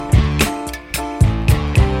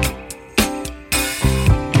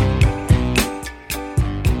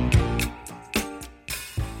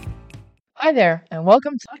Hi there, and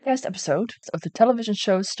welcome to the podcast episode of the television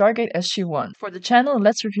show Stargate SG-1 for the channel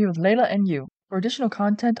Let's Review with Layla and You. For additional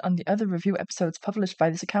content on the other review episodes published by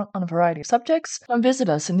this account on a variety of subjects, come visit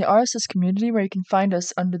us in the RSS community where you can find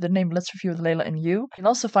us under the name Let's Review with Layla and You. You can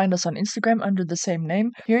also find us on Instagram under the same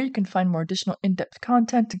name. Here you can find more additional in-depth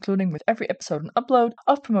content, including with every episode an upload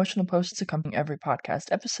of promotional posts accompanying every podcast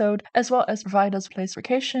episode, as well as provide us a place for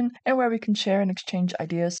vacation and where we can share and exchange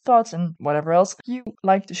ideas, thoughts, and whatever else you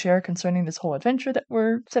like to share concerning this whole adventure that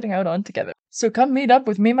we're setting out on together. So come meet up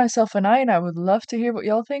with me, myself, and I would love to hear what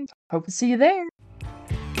y'all think. Hope to see you there.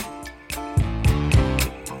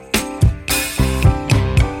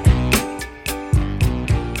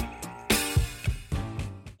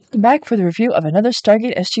 Welcome back for the review of another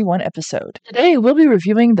Stargate SG-1 episode. Today we'll be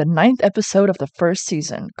reviewing the 9th episode of the first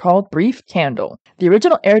season, called Brief Candle. The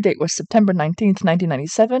original air date was September 19th,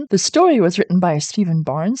 1997. The story was written by Stephen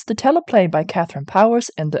Barnes, the teleplay by Catherine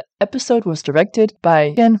Powers, and the episode was directed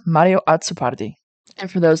by Mario Azzopardi. And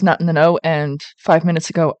for those not in the know, and 5 minutes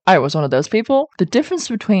ago I was one of those people, the difference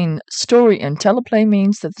between story and teleplay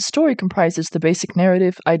means that the story comprises the basic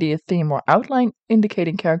narrative, idea, theme, or outline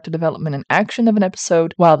indicating character development and action of an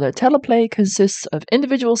episode, while the teleplay consists of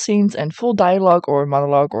individual scenes and full dialogue or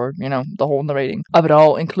monologue or, the whole narrating of it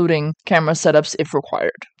all, including camera setups if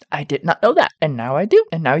required. I did not know that, and now I do,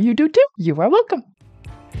 and now you do too. You are welcome.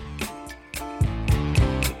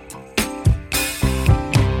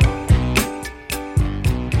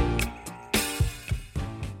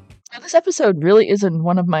 This episode really isn't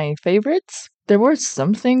one of my favorites. There were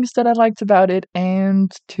some things that I liked about it,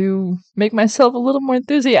 and to make myself a little more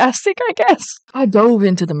enthusiastic, I guess, I dove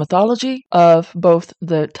into the mythology of both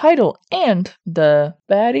the title and the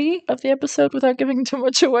baddie of the episode without giving too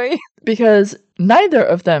much away, because neither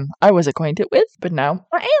of them I was acquainted with, but now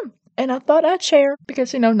I am. And I thought I'd share,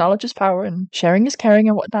 because, knowledge is power, and sharing is caring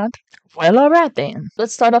and whatnot. Well, alright then.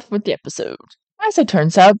 Let's start off with the episode. As it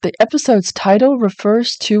turns out, the episode's title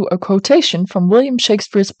refers to a quotation from William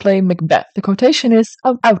Shakespeare's play Macbeth. The quotation is,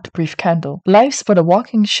 "Out, brief candle. Life's but a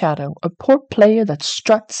walking shadow, a poor player that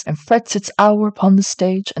struts and frets its hour upon the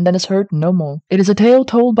stage and then is heard no more. It is a tale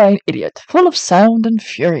told by an idiot, full of sound and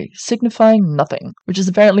fury, signifying nothing," which is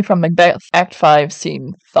apparently from Macbeth, Act 5,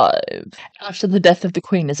 Scene 5, after the death of the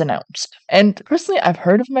Queen is announced. And personally, I've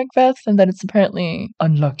heard of Macbeth and that it's apparently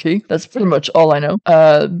unlucky. That's pretty much all I know.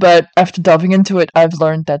 But after delving into it, I've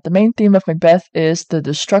learned that the main theme of Macbeth is the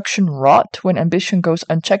destruction wrought when ambition goes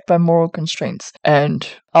unchecked by moral constraints. And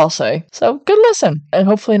I'll say, so good listen. And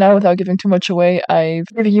hopefully now, without giving too much away, I've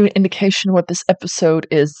given you an indication what this episode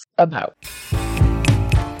is about.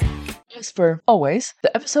 As for always,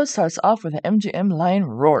 the episode starts off with the MGM lion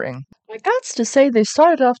roaring. I gots to say they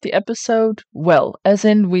started off the episode well, as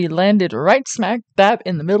in we landed right smack dab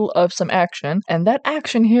in the middle of some action, and that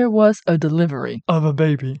action here was a delivery of a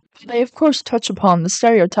baby. They of course touch upon the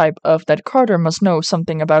stereotype of that Carter must know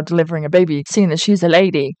something about delivering a baby, seeing that she's a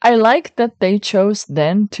lady. I like that they chose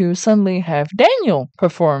then to suddenly have Daniel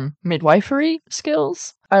perform midwifery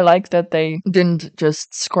skills. I like that they didn't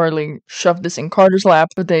just squarely shove this in Carter's lap,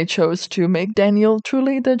 but they chose to make Daniel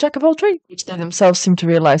truly the jack of all trades, which they themselves seem to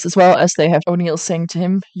realize, as well as they have O'Neill saying to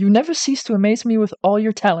him, "You never cease to amaze me with all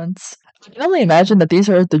your talents." I can only imagine that these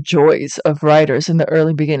are the joys of writers in the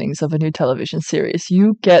early beginnings of a new television series.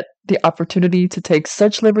 You get the opportunity to take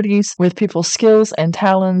such liberties with people's skills and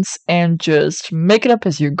talents and just make it up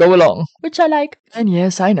as you go along, which I like. And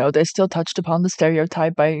yes, I know they still touched upon the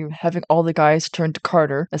stereotype by having all the guys turn to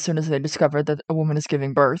Carter as soon as they discover that a woman is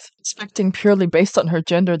giving birth, expecting purely based on her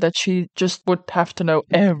gender that she just would have to know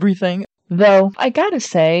everything. Though, I gotta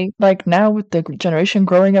say, like now with the generation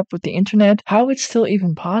growing up with the internet, how it's still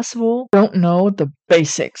even possible, don't know the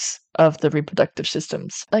basics of the reproductive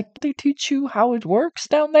systems. Like, they teach you how it works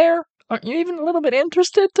down there? Aren't you even a little bit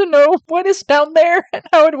interested to know what is down there and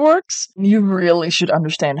how it works? You really should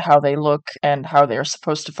understand how they look and how they are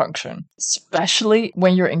supposed to function, especially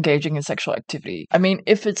when you're engaging in sexual activity. I mean,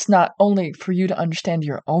 if it's not only for you to understand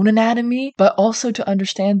your own anatomy, but also to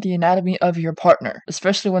understand the anatomy of your partner,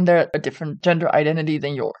 especially when they're a different gender identity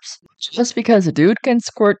than yours. Just because a dude can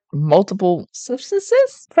squirt multiple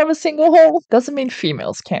substances from a single hole doesn't mean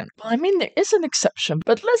females can't. Well, I mean, there is an exception,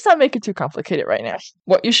 but let's not make it too complicated right now.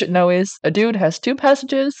 What you should know is is a dude has 2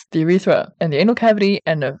 passages, the urethra and the anal cavity,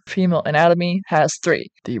 and a female anatomy has 3.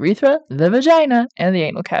 The urethra, the vagina, and the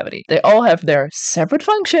anal cavity. They all have their separate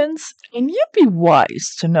functions, and you'd be wise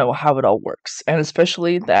to know how it all works. And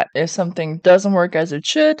especially that if something doesn't work as it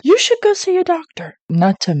should, you should go see a doctor.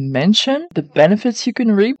 Not to mention the benefits you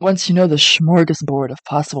can reap once you know the smorgasbord of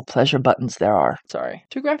possible pleasure buttons there are. Sorry,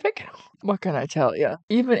 too graphic? What can I tell you?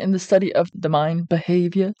 Even in the study of the mind,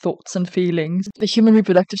 behavior, thoughts, and feelings, the human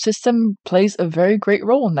reproductive system plays a very great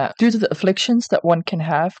role in that. Due to the afflictions that one can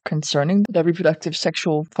have concerning the reproductive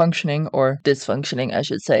sexual functioning, or dysfunctioning, I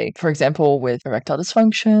should say. For example, with erectile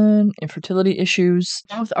dysfunction, infertility issues,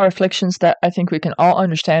 both are afflictions that I think we can all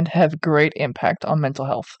understand have great impact on mental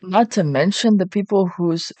health. Not to mention the people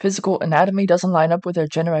whose physical anatomy doesn't line up with their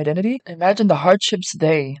gender identity. Imagine the hardships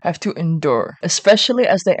they have to endure, especially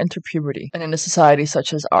as they enter puberty. And in a society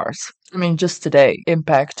such as ours. I mean, just today,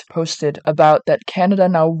 Impact posted about that Canada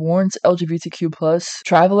now warns LGBTQ plus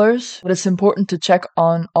travelers that it's important to check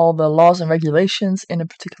on all the laws and regulations in a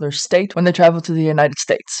particular state when they travel to the United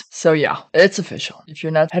States. So yeah, it's official. If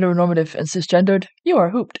you're not heteronormative and cisgendered, you are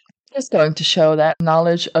hooped. It's going to show that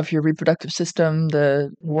knowledge of your reproductive system, the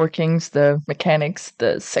workings, the mechanics,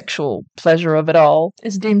 the sexual pleasure of it all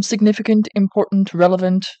is deemed significant, important,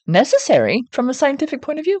 relevant, necessary from a scientific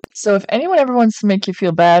point of view. So if anyone ever wants to make you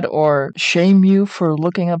feel bad or shame you for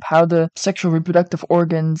looking up how the sexual reproductive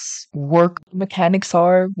organs work, mechanics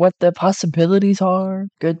are, what the possibilities are,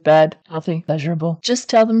 good, bad, healthy, pleasurable, just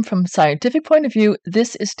tell them from a scientific point of view,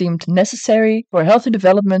 this is deemed necessary for healthy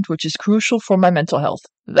development, which is crucial for my mental health.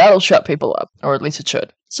 That'll shut people up, or at least it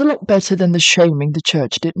should. It's a lot better than the shaming the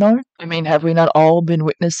church did, no? I mean, have we not all been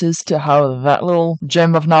witnesses to how that little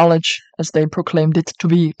gem of knowledge, as they proclaimed it to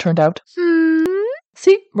be, turned out?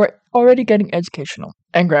 See, we're already getting educational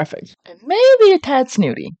and graphic, and maybe a tad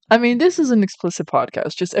snooty. I mean, this is an explicit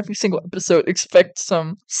podcast. Just every single episode expect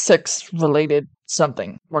some sex-related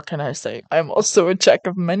something. What can I say? I'm also a jack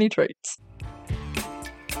of many trades.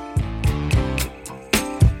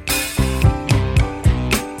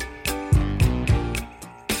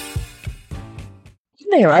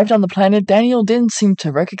 When they arrived on the planet, Daniel didn't seem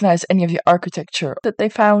to recognize any of the architecture that they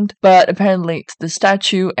found, but apparently the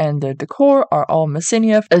statue and the decor are all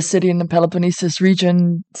Messenia, a city in the Peloponnesus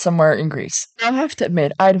region somewhere in Greece. I have to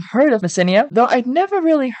admit, I'd heard of Messenia, though I'd never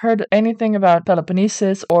really heard anything about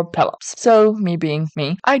Peloponnesus or Pelops. So, me being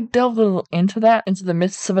me, I delved a little into the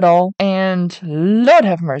myths of it all, and Lord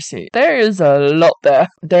have mercy, there is a lot there.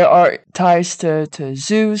 There are ties to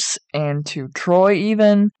Zeus and to Troy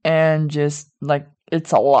even, and just like,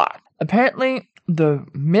 it's a lot. Apparently, the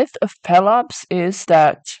myth of Pelops is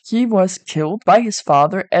that he was killed by his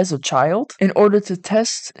father as a child in order to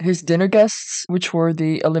test his dinner guests, which were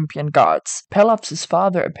the Olympian gods. Pelops'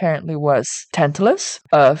 father apparently was Tantalus,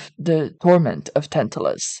 of the torment of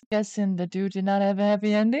Tantalus. Guessing the dude did not have a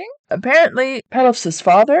happy ending? Apparently, Pelops'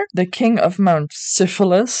 father, the king of Mount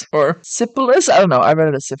Syphilis, or Syphilis, I don't know, I read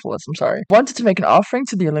it as Syphilis, I'm sorry, wanted to make an offering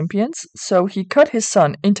to the Olympians, so he cut his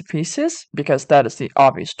son into pieces, because that is the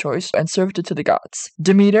obvious choice, and served it to the gods.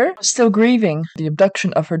 Demeter, still grieving the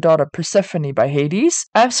abduction of her daughter Persephone by Hades,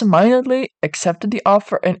 absentmindedly accepted the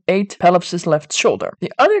offer and ate Pelops' left shoulder.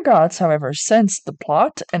 The other gods, however, sensed the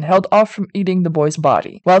plot and held off from eating the boy's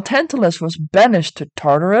body. While Tantalus was banished to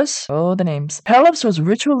Tartarus, oh the names, Pelops was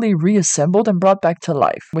ritually reassembled and brought back to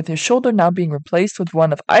life, with his shoulder now being replaced with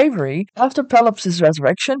one of ivory. After Pelops'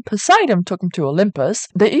 resurrection, Poseidon took him to Olympus.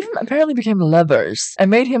 They even apparently became lovers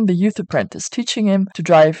and made him the youth apprentice, teaching him to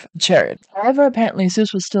drive a chariot. However, apparently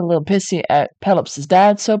Zeus was still a little pissy at Pelops'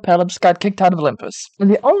 dad, so Pelops got kicked out of Olympus.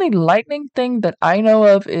 And the only lightning thing that I know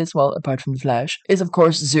of is, well, apart from the Flash, is of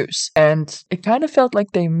course Zeus. And it kind of felt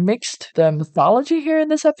like they mixed the mythology here in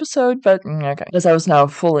this episode, but okay. As I was now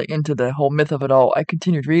fully into the whole myth of it all, I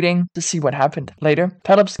continued reading to see what happened later.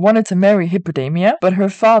 Pelops wanted to marry Hippodamia, but her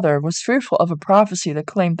father was fearful of a prophecy that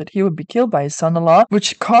claimed that he would be killed by his son-in-law,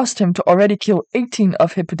 which caused him to already kill 18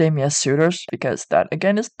 of Hippodamia's suitors, because that,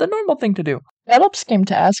 again, is the normal thing to do. Pelops came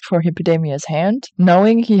to ask for Hippodamia's hand,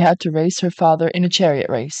 knowing he had to race her father in a chariot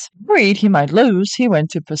race. Worried he might lose, he went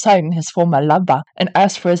to Poseidon, his former lover, and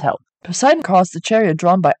asked for his help. Poseidon caused the chariot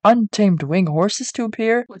drawn by untamed winged horses to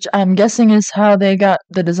appear, which I'm guessing is how they got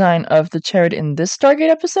the design of the chariot in this Stargate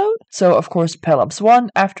episode. So, of course, Pelops won.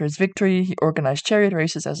 After his victory, he organized chariot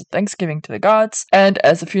races as a thanksgiving to the gods, and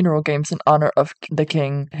as a funeral games in honor of the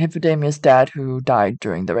king, Hippodamia's dad, who died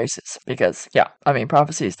during the races. Because, yeah, I mean,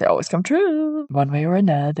 prophecies, they always come true, one way or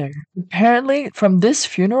another. Apparently, from this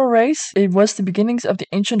funeral race, it was the beginnings of the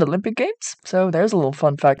ancient Olympic Games. So, there's a little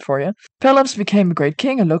fun fact for you. Pelops became a great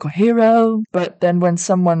king, a local hero, but then when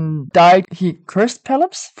someone died, he cursed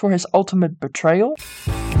Pelops for his ultimate betrayal.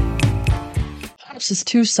 Pelops'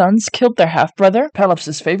 two sons killed their half-brother,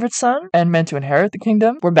 Pelops' favorite son, and meant to inherit the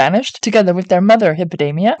kingdom, were banished, together with their mother,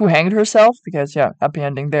 Hippodamia, who hanged herself, because, happy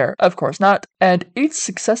ending there. Of course not. And each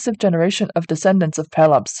successive generation of descendants of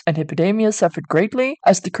Pelops and Hippodamia suffered greatly,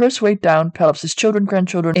 as the curse weighed down Pelops' children,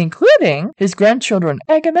 grandchildren, including his grandchildren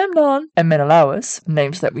Agamemnon and Menelaus,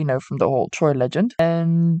 names that we know from the whole Troy legend,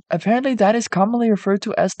 and apparently that is commonly referred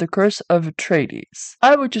to as the curse of Atreides.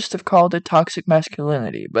 I would just have called it toxic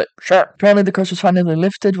masculinity, but sure. Apparently the curse was finally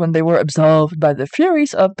lifted when they were absolved by the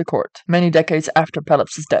Furies of the court, many decades after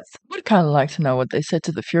Pelops' death. Would kind of like to know what they said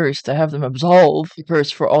to the Furies to have them absolve the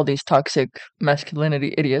curse for all these toxic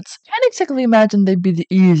masculinity idiots. Can't exactly imagine they'd be the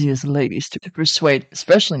easiest ladies to persuade,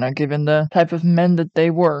 especially not given the type of men that they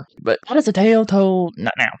were. But that is a tale told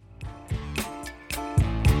not now.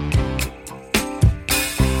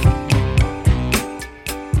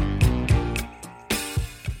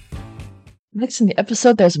 Next in the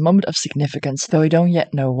episode, there's a moment of significance, though we don't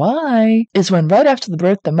yet know why, is when right after the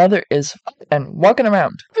birth, the mother is up and walking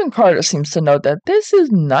around. Even Carter seems to know that this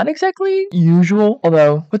is not exactly usual,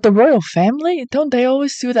 although with the royal family, don't they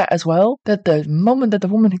always do that as well? That the moment that the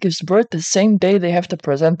woman gives birth, the same day they have to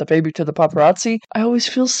present the baby to the paparazzi? I always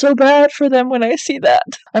feel so bad for them when I see that.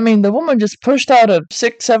 I mean, the woman just pushed out a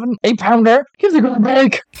 6, 7, 8 pounder. Give the girl a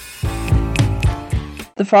break.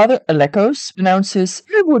 The father, Alekos, announces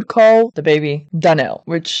he would call the baby Daniel,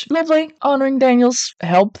 which lovely, honoring Daniel's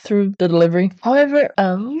help through the delivery. However,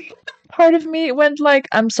 part of me went like,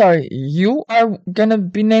 I'm sorry, you are gonna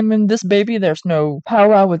be naming this baby? There's no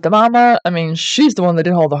powwow with the mama? I mean, she's the one that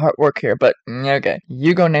did all the hard work here, but okay,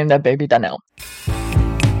 you go name that baby Daniel.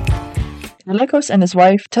 Alekos and his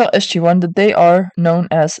wife tell SG-1 that they are known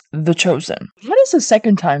as the Chosen. That is the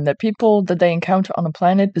second time that people that they encounter on a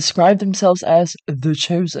planet describe themselves as the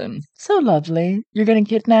Chosen. So lovely. You're getting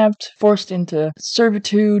kidnapped, forced into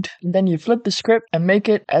servitude, and then you flip the script and make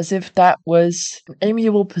it as if that was an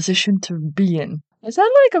amiable position to be in. Is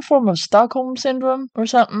that like a form of Stockholm Syndrome or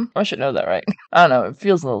something? I should know that, right? I don't know, it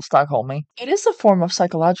feels a little Stockholmy. It is a form of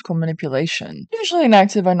psychological manipulation, usually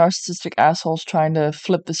enacted by narcissistic assholes trying to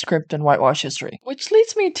flip the script and whitewash history. Which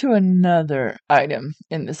leads me to another item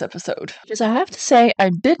in this episode. Because I have to say,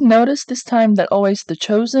 I did notice this time that always the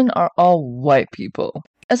Chosen are all white people.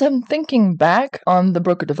 As I'm thinking back on the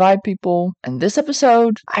Broker Divide people and this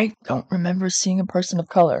episode, I don't remember seeing a person of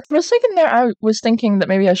color. For a second there, I was thinking that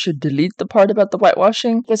maybe I should delete the part about the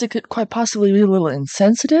whitewashing, because it could quite possibly be a little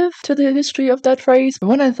insensitive to the history of that phrase. But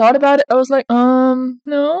when I thought about it, I was like,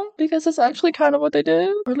 no, because that's actually kind of what they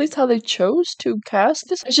did, or at least how they chose to cast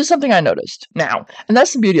this. It's just something I noticed now. And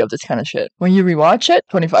that's the beauty of this kind of shit. When you rewatch it,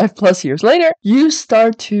 25 plus years later, you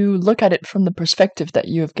start to look at it from the perspective that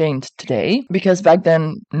you have gained today, because back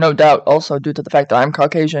then, no doubt also due to the fact that I'm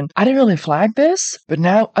Caucasian, I didn't really flag this, but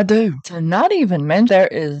now I do. To not even mention, there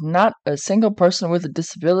is not a single person with a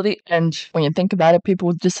disability, and when you think about it, people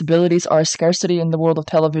with disabilities are a scarcity in the world of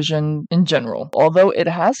television in general, although it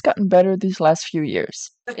has gotten better these last few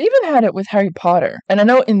years. I've even had it with Harry Potter, and I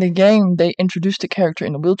know in the game they introduced a character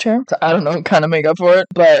in a wheelchair, so I don't know, kind of make up for it,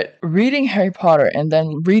 but reading Harry Potter and then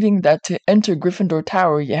reading that to enter Gryffindor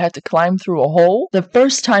Tower you had to climb through a hole, the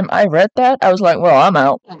first time I read that, I was like, well, I'm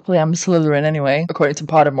out. Hopefully I'm a Slytherin anyway, according to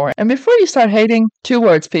Pottermore. And before you start hating, 2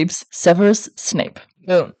 words, peeps. Severus Snape.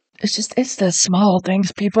 Boom. It's the small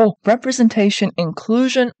things, people. Representation,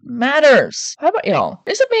 inclusion matters. How about y'all?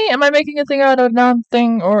 Is it me? Am I making a thing out of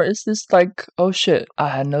nothing? Or is this like, oh shit, I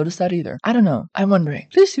hadn't noticed that either. I don't know. I'm wondering.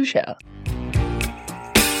 Please do share.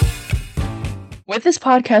 With this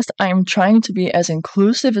podcast, I'm trying to be as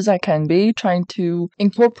inclusive as I can be, trying to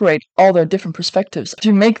incorporate all the different perspectives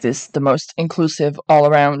to make this the most inclusive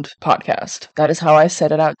all-around podcast. That is how I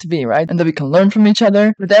set it out to be, right? And that we can learn from each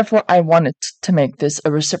other. But therefore, I wanted to make this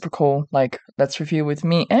a reciprocal, like, let's review with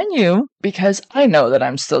me and you, because I know that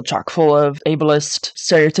I'm still chock full of ableist,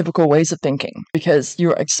 stereotypical ways of thinking, because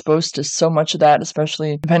you're exposed to so much of that,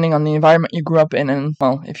 especially depending on the environment you grew up in. And,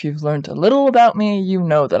 well, if you've learned a little about me, you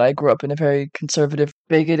know that I grew up in a very conservative,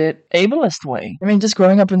 bigoted, ableist way. I mean, just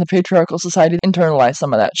growing up in the patriarchal society internalized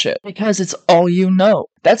some of that shit, because it's all you know.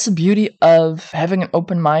 That's the beauty of having an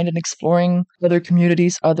open mind and exploring other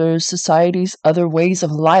communities, other societies, other ways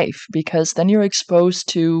of life, because then you're exposed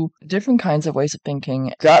to different kinds of ways of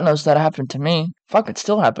thinking. God knows that happened to me. fuck, it's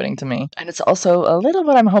still happening to me. And it's also a little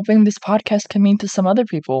what I'm hoping this podcast can mean to some other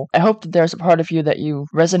people. I hope that there's a part of you that you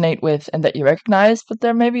resonate with and that you recognize, but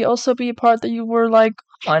there maybe also be a part that you were like,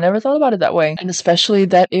 I never thought about it that way. And especially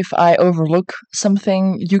that if I overlook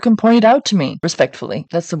something, you can point it out to me respectfully.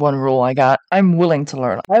 That's the one rule I got. I'm willing to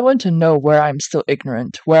learn. I want to know where I'm still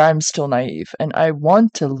ignorant, where I'm still naive, and I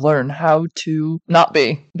want to learn how to not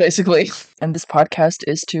be, basically. And this podcast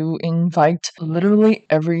is to invite literally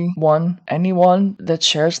anyone that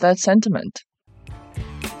shares that sentiment.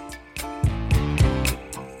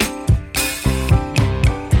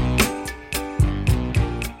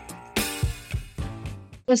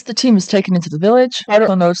 As the team is taken into the village,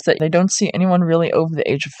 Carter notes that they don't see anyone really over the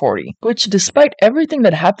age of 40, which, despite everything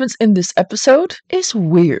that happens in this episode, is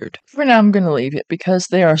weird. For now, I'm gonna leave it because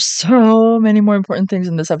there are so many more important things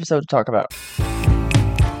in this episode to talk about.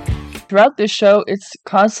 Throughout this show, it's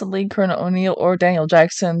constantly Colonel O'Neill or Daniel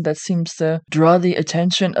Jackson that seems to draw the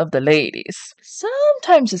attention of the ladies.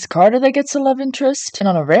 Sometimes it's Carter that gets a love interest, and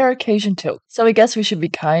on a rare occasion too. So I guess we should be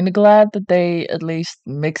kind of glad that they at least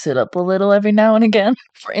mix it up a little every now and again.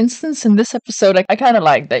 For instance, in this episode, I kind of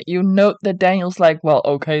like that you note that Daniel's like, well,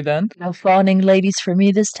 okay then. No fawning ladies for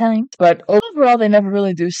me this time. But overall, they never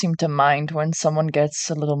really do seem to mind when someone gets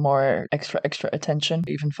a little more extra attention.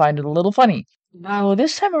 They even find it a little funny. Now,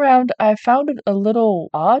 this time around, I found it a little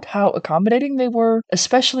odd how accommodating they were,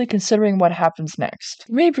 especially considering what happens next.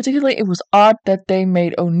 For me, particularly, it was odd that they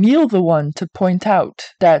made O'Neill the one to point out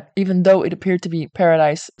that even though it appeared to be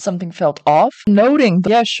paradise, something felt off. Noting,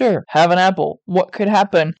 yeah, sure, have an apple. What could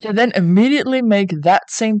happen? To then immediately make that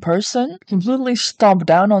same person completely stomp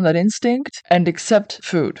down on that instinct and accept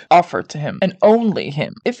food offered to him, and only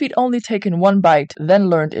him. If he'd only taken one bite, then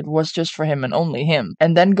learned it was just for him and only him,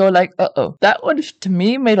 and then go like, uh-oh, that would, to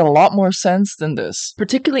me, made a lot more sense than this,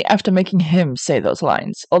 particularly after making him say those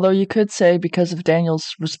lines. Although you could say because of Daniel's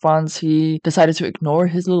response, he decided to ignore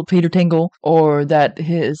his little Peter tingle, or that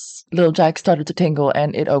his little Jack started to tingle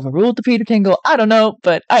and it overruled the Peter tingle. I don't know,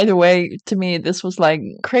 but either way, to me, this was like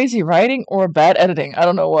crazy writing or bad editing. I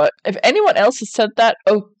don't know what. If anyone else has said that,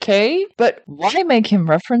 okay, but why make him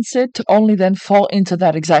reference it to only then fall into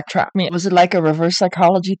that exact trap? I mean, was it like a reverse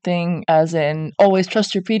psychology thing, as in always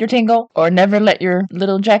trust your Peter tingle, or never let your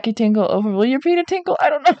little Jackie tingle overrule your Peter tingle? I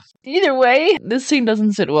don't know. Either way, this scene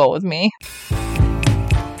doesn't sit well with me.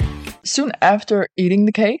 Soon after eating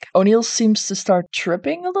the cake, O'Neill seems to start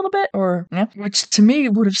tripping a little bit, which to me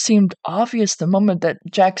would have seemed obvious the moment that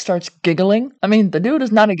Jack starts giggling. I mean, the dude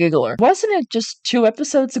is not a giggler. Wasn't it just 2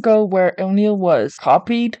 episodes ago where O'Neill was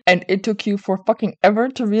copied and it took you for fucking ever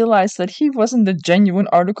to realize that he wasn't the genuine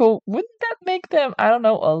article? Wouldn't that make them, I don't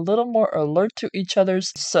know, a little more alert to each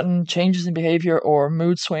other's sudden changes in behavior or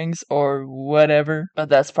mood swings or whatever? But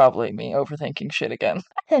that's probably me overthinking shit again.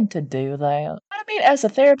 I tend to do that. I mean, as a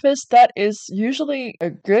therapist, that is usually a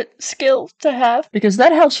good skill to have, because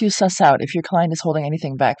that helps you suss out if your client is holding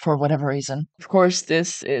anything back for whatever reason. Of course,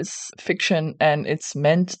 this is fiction and it's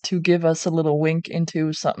meant to give us a little wink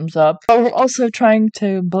into something's up. But we're also trying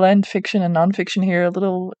to blend fiction and nonfiction here, a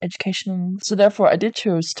little educational. So therefore, I did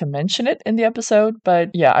choose to mention it in the episode, but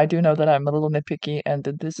yeah, I do know that I'm a little nitpicky and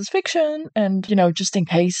that this is fiction and, just in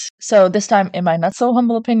case. So this time, in my not so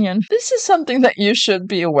humble opinion, this is something that you should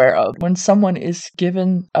be aware of. When someone is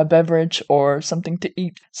given a beverage or something to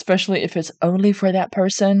eat, especially if it's only for that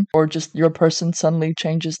person, or just your person suddenly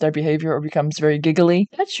changes their behavior or becomes very giggly,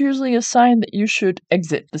 that's usually a sign that you should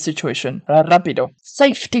exit the situation. Rapido.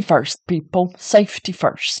 Safety first, people. Safety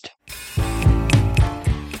first.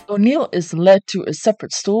 O'Neill is led to a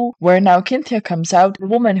separate stool, where now Cynthia comes out, the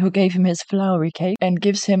woman who gave him his flowery cake, and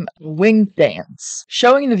gives him a wing dance,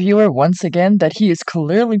 showing the viewer once again that he is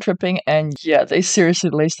clearly tripping, and yeah, they seriously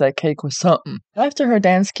laced that cake with something. After her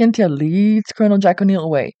dance, Cynthia leads Colonel Jack O'Neill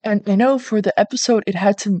away, and I know for the episode it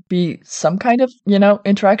had to be some kind of,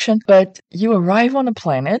 interaction, but you arrive on a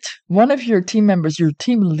planet, one of your team members, your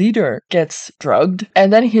team leader, gets drugged,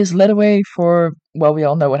 and then he is led away for, well, we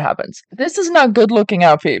all know what happens. This is not good looking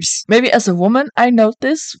out, peeps. Maybe as a woman, I note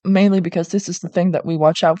this, mainly because this is the thing that we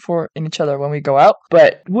watch out for in each other when we go out.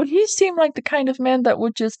 But would he seem like the kind of man that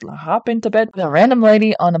would just hop into bed with a random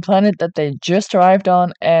lady on a planet that they just arrived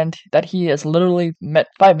on and that he has literally met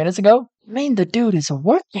 5 minutes ago? I mean, the dude is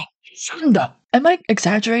working. Shunda. Am I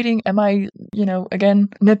exaggerating? Am I, again,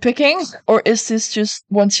 nitpicking? Or is this just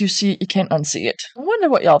once you see it, you can't unsee it? I wonder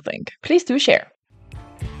what y'all think. Please do share.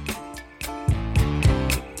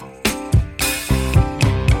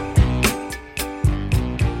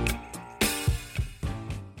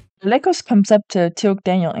 Lekos comes up to Teal'c,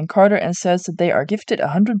 Daniel, and Carter and says that they are gifted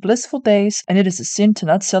 100 blissful days, and it is a sin to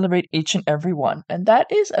not celebrate each and every one. And that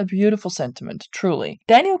is a beautiful sentiment, truly.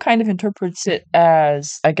 Daniel kind of interprets it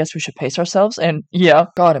as, I guess we should pace ourselves, and yeah,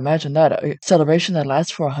 God, imagine that, a celebration that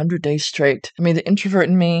lasts for 100 days straight. I mean, the introvert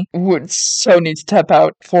in me would so need to tap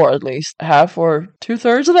out for at least half or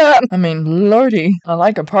 2/3 of that. I mean, lordy, I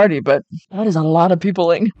like a party, but that is a lot of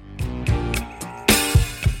peopling.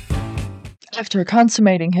 After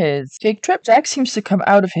consummating his fake trip, Jack seems to come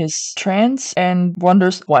out of his trance and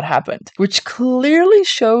wonders what happened, which clearly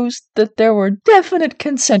shows that there were definite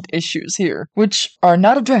consent issues here, which are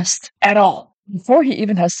not addressed at all. Before he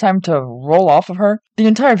even has time to roll off of her, the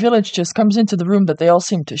entire village just comes into the room that they all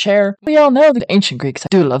seem to share. We all know the ancient Greeks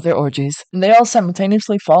do love their orgies, and they all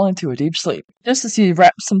simultaneously fall into a deep sleep. Just as he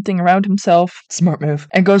wraps something around himself, smart move,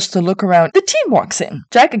 and goes to look around, the team walks in.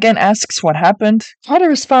 Jack again asks what happened. Carter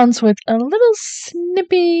responds with a little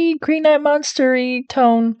snippy, Green Eye Monster-y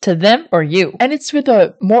tone to them or you. And it's with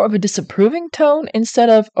a more of a disapproving tone instead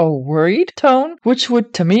of a worried tone, which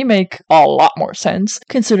would to me make a lot more sense,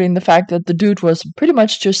 considering the fact that the dude was pretty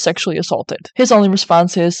much just sexually assaulted. His only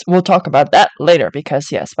response is, we'll talk about that later,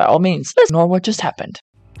 because yes, by all means, let's ignore what just happened.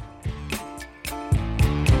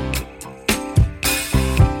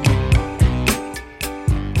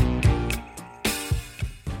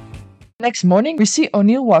 Next morning, we see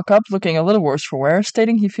O'Neill walk up looking a little worse for wear,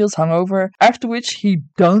 stating he feels hungover, after which he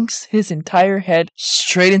dunks his entire head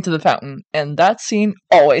straight into the fountain, and that scene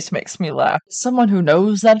always makes me laugh. As someone who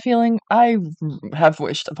knows that feeling, I have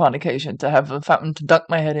wished upon occasion to have a fountain to dunk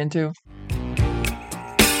my head into.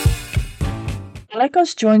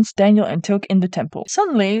 Lekos joins Daniel and Teal'c in the temple.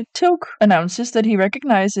 Suddenly, Teal'c announces that he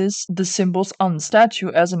recognizes the symbols on the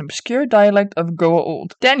statue as an obscure dialect of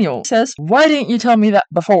Goa'uld. Daniel says, "Why didn't you tell me that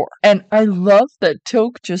before?" And I love that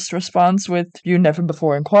Teal'c just responds with, "You never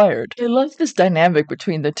before inquired." I love this dynamic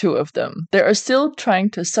between the two of them. They are still trying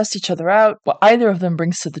to suss each other out, what either of them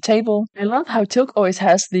brings to the table. I love how Teal'c always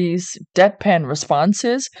has these deadpan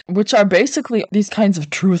responses, which are basically these kinds of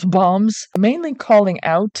truth bombs, mainly calling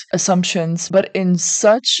out assumptions, but in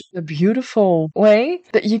such a beautiful way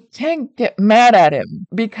that you can't get mad at him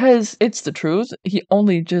because it's the truth. He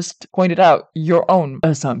only just pointed out your own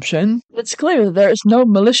assumption. It's clear that there is no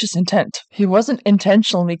malicious intent. He wasn't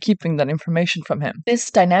intentionally keeping that information from him. This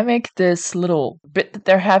dynamic, this little bit that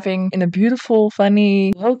they're having in a beautiful,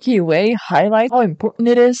 funny, low-key way highlights how important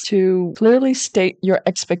it is to clearly state your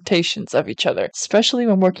expectations of each other, especially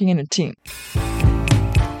when working in a team.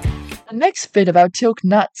 The next bit about Teal'c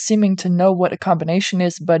not seeming to know what a combination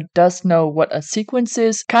is, but does know what a sequence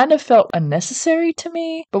is, kind of felt unnecessary to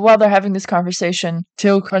me. But while they're having this conversation,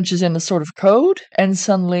 Teal'c punches in a sort of code, and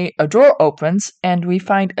suddenly a drawer opens, and we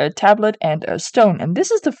find a tablet and a stone. And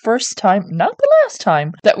this is the first time, not the last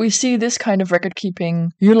time, that we see this kind of record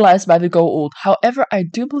keeping utilized by the Goa'uld. However, I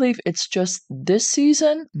do believe it's just this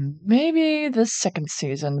season, maybe the second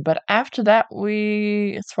season, but after that,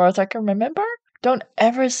 as far as I can remember, don't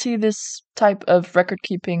ever see this type of record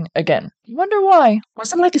keeping again. I wonder why.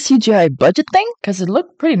 Was it like a CGI budget thing? Because it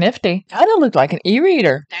looked pretty nifty. Kinda looked like an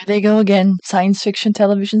e-reader. There they go again. Science fiction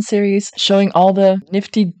television series showing all the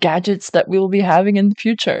nifty gadgets that we will be having in the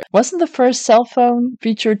future. Wasn't the first cell phone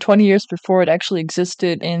featured 20 years before it actually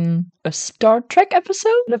existed in a Star Trek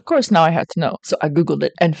episode? And of course now I had to know, so I googled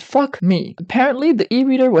it. And fuck me. Apparently the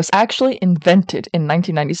e-reader was actually invented in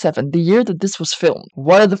 1997, the year that this was filmed.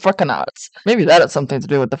 What are the fucking odds? Maybe that had something to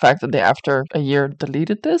do with the fact that they after a year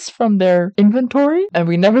deleted this from their inventory and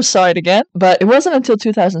we never saw it again. But it wasn't until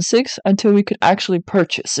 2006 until we could actually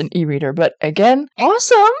purchase an e-reader. But again,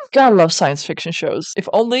 awesome! Gotta love science fiction shows, if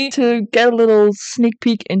only to get a little sneak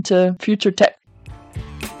peek into future tech.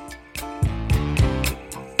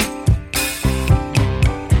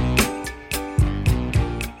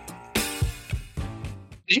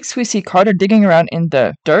 Next, we see Carter digging around in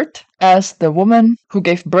the dirt as the woman who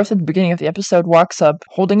gave birth at the beginning of the episode walks up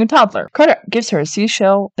holding a toddler. Carter gives her a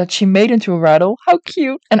seashell that she made into a rattle, how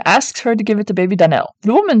cute, and asks her to give it to baby Donnell.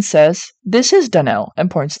 The woman says, "This is Donnell," and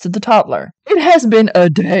points to the toddler. It has been a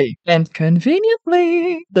day, and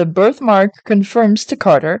conveniently, the birthmark confirms to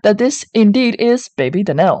Carter that this indeed is baby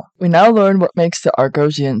Donnell. We now learn what makes the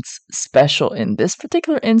Argosians special in this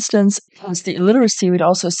particular instance, as the illiteracy we'd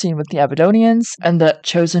also seen with the Abydonians and the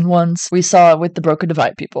Chosen Ones we saw with the Broken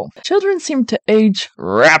Divide people. Children seem to age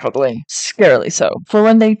rapidly, scarily so. For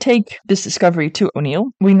when they take this discovery to O'Neill,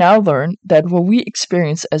 we now learn that what we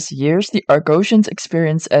experience as years, the Argosians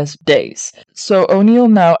experience as days. So O'Neill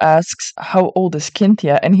now asks how old is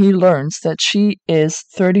Cynthia, and he learns that she is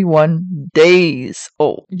 31 days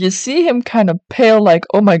old. You see him kind of pale like,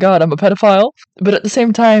 oh my god, I'm a pedophile. But at the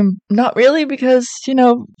same time, not really, because,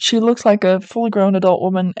 she looks like a fully grown adult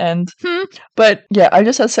woman and, But yeah, I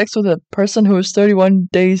just had sex with a person who is 31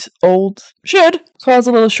 days old. Should cause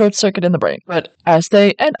a little short circuit in the brain. But as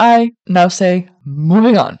they and I now say,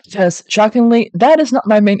 moving on. Because shockingly, that is not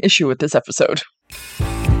my main issue with this episode.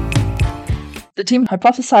 The team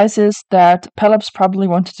hypothesizes that Pelops probably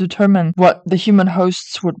wanted to determine what the human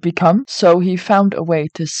hosts would become, so he found a way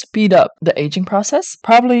to speed up the aging process,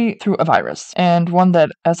 probably through a virus, and one that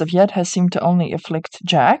as of yet has seemed to only afflict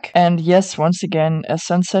Jack. And yes, once again, as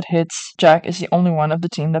sunset hits, Jack is the only one of the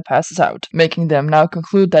team that passes out, making them now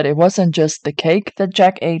conclude that it wasn't just the cake that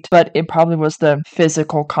Jack ate, but it probably was the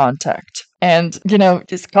physical contact. And,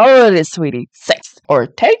 just call it, sweetie, sex. Or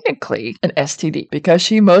technically an STD, because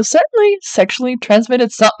she most certainly sexually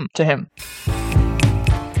transmitted something to him.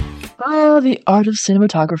 Oh, the art of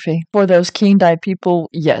cinematography. For those keen-eyed people,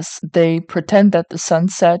 yes, they pretend that the sun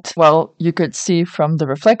set. Well, you could see from the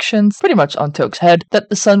reflections, pretty much on Toke's head, that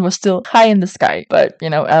the sun was still high in the sky. But,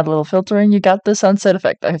 add a little filtering, you got the sunset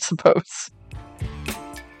effect, I suppose.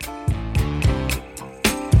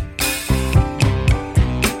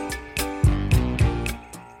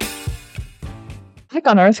 Back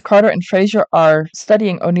on Earth, Carter and Fraser are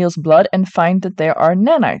studying O'Neill's blood and find that there are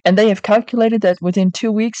nanites. And they have calculated that within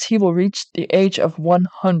 2 weeks he will reach the age of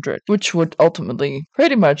 100, which would ultimately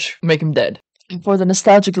pretty much make him dead. And for the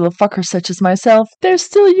nostalgic little fuckers such as myself, they're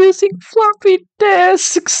still using floppy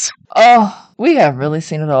disks. Oh, we have really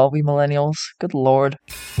seen it all, we millennials. Good lord.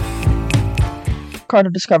 Carter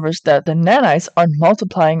discovers that the nanites aren't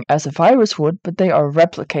multiplying as a virus would, but they are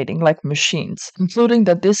replicating like machines, concluding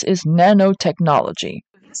that this is nanotechnology.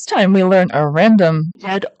 This time we learn a random,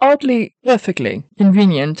 yet oddly, perfectly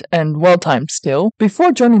convenient and well-timed skill.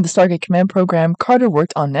 Before joining the Stargate Command program, Carter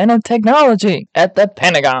worked on nanotechnology at the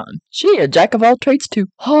Pentagon. She a jack of all trades too.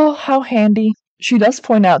 Oh, how handy. She does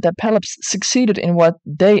point out that Pelops succeeded in what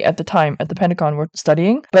they at the time at the Pentagon were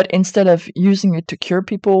studying, but instead of using it to cure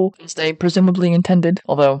people, as they presumably intended,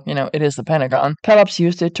 although, it is the Pentagon, Pelops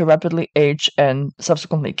used it to rapidly age and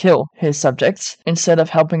subsequently kill his subjects, instead of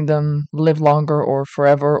helping them live longer or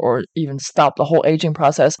forever or even stop the whole aging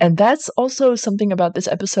process. And that's also something about this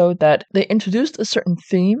episode, that they introduced a certain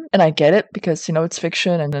theme, and I get it, because, it's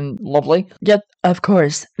fiction and lovely, yet, of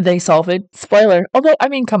course, they solve it. Spoiler, although,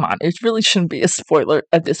 come on, it really shouldn't be a spoiler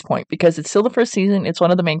at this point, because it's still the first season, it's one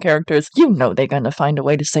of the main characters, they're gonna find a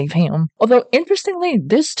way to save him. Although, interestingly,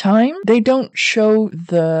 this time, they don't show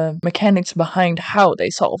the mechanics behind how they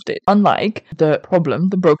solved it, unlike the problem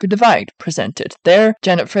the Broken Divide presented. There,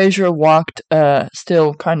 Janet Fraser walked,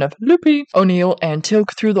 still kind of loopy, O'Neill and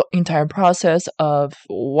Teal'c through the entire process of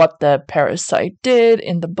what the parasite did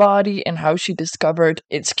in the body and how she discovered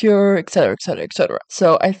its cure, etc., etc., etc.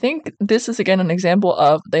 So I think this is again an example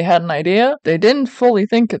of they had an idea, they didn't fully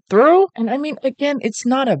think it through, and again, it's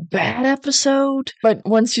not a bad episode, but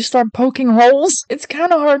once you start poking holes, it's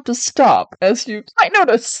kind of hard to stop, as you might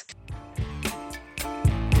notice.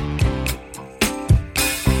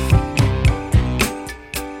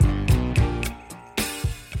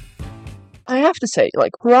 I have to say,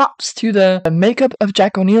 props to the makeup of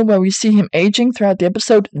Jack O'Neill, where we see him aging throughout the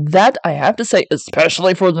episode. That, I have to say,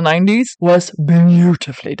 especially for the 90s, was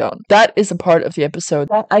beautifully done. That is a part of the episode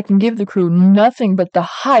that I can give the crew nothing but the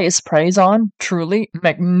highest praise on. Truly,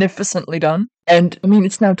 magnificently done. And,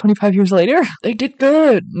 it's now 25 years later. They did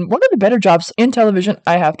good. One of the better jobs in television,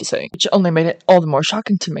 I have to say. Which only made it all the more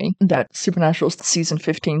shocking to me that Supernatural's season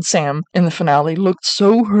 15 Sam in the finale looked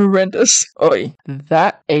so horrendous. Oy.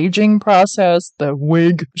 That aging process, the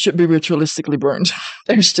wig, should be ritualistically burned.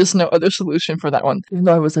 There's just no other solution for that one. Even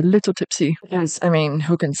though I was a little tipsy. Because,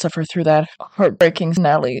 who can suffer through that heartbreaking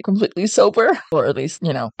finale completely sober? Or at least,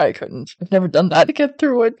 I couldn't. I've never done that to get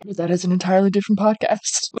through it. That is an entirely different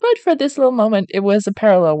podcast. But for this little moment, it was a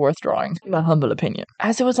parallel worth drawing, in my humble opinion.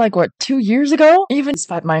 As it was 2 years ago? Even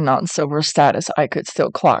despite my non-sober status, I could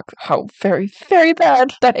still clock how very, very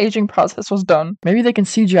bad that aging process was done. Maybe they can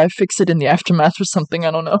CGI fix it in the aftermath or something,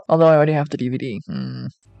 I don't know. Although I already have the DVD.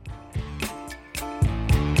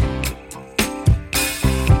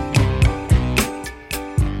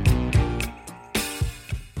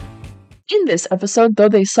 In this episode, though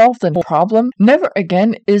they solve the problem, never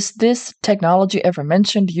again is this technology ever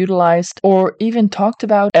mentioned, utilized, or even talked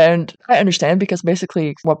about. And I understand because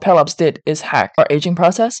basically what Pelops did is hack our aging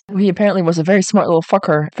process. He apparently was a very smart little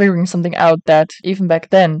fucker, figuring something out that even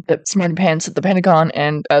back then, the smarty pants at the Pentagon,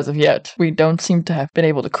 and as of yet, we don't seem to have been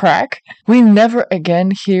able to crack. We never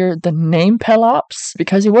again hear the name Pelops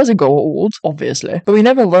because he was a gold, obviously, but we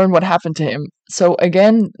never learn what happened to him. So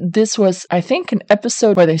again, this was, I think, an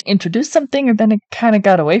episode where they introduced something and then it kind of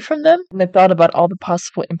got away from them. And they thought about all the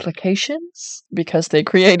possible implications because they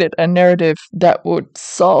created a narrative that would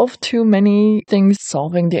solve too many things,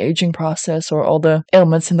 solving the aging process or all the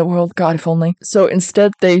ailments in the world. God, if only. So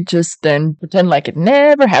instead, they just then pretend like it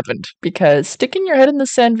never happened because sticking your head in the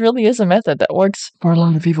sand really is a method that works for a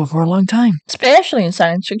lot of people for a long time, especially in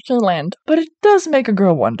science fiction land. But it does make a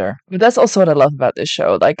girl wonder. But that's also what I love about this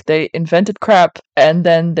show. Like, they invented crap and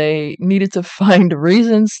then they needed to find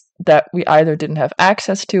reasons that we either didn't have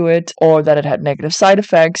access to it or that it had negative side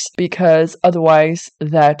effects, because otherwise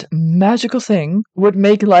that magical thing would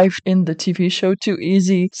make life in the TV show too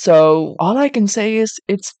easy. So all I can say is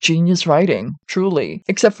it's genius writing, truly.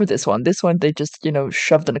 Except for this one. This one they just,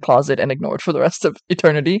 shoved in a closet and ignored for the rest of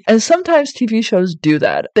eternity. And sometimes TV shows do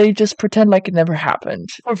that. They just pretend like it never happened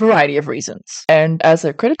for a variety of reasons. And as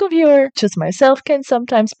a critical viewer, just myself can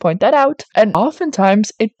sometimes point that out. And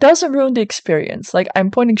oftentimes it doesn't ruin the experience. Like,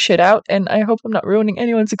 I'm pointing shit out, and I hope I'm not ruining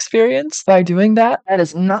anyone's experience by doing that. That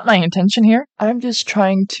is not my intention here. I'm just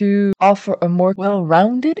trying to offer a more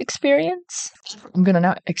well-rounded experience. I'm gonna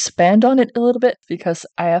now expand on it a little bit because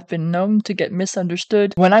I have been known to get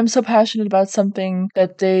misunderstood when I'm so passionate about something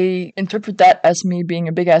that they interpret that as me being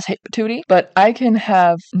a big-ass hate patootie. But I can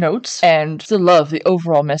have notes and still love the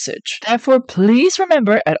overall message. Therefore, please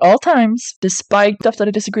remember at all times, despite stuff that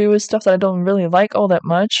I disagree with, stuff that I don't really like all that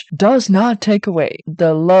much, does not take away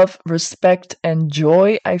the love, respect, and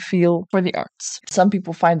joy I feel for the arts. Some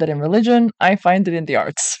people find that in religion, I find it in the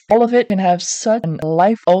arts. All of it can have such a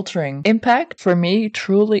life-altering impact. For me,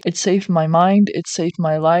 truly, it saved my mind, it saved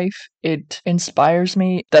my life, it inspires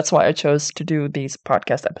me. That's why I chose to do these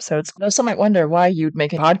podcast episodes. Now, some might wonder why you'd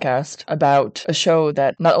make a podcast about a show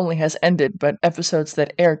that not only has ended, but episodes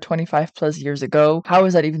that aired 25 plus years ago. How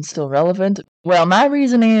is that even still relevant? Well, my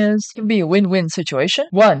reason is it can be a win-win situation.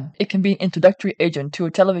 One, it can be an introductory agent to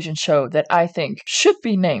a television show that I think should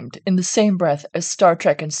be named in the same breath as Star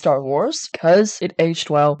Trek and Star Wars, because it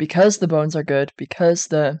aged well, because the bones are good, because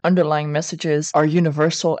the underlying messages are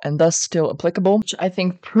universal and thus still applicable, which I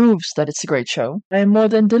think proves that it's a great show. I am more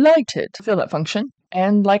than delighted to fill that function.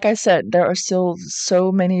 And like I said, there are still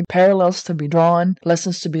so many parallels to be drawn,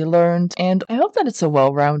 lessons to be learned, and I hope that it's a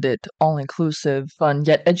well-rounded, all-inclusive, fun,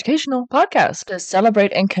 yet educational podcast to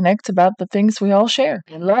celebrate and connect about the things we all share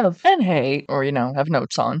and love and hate, or, have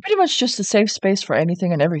notes on. Pretty much just a safe space for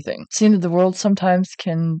anything and everything. Seeing that the world sometimes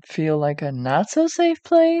can feel like a not-so-safe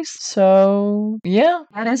place, so yeah,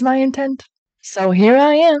 that is my intent. So here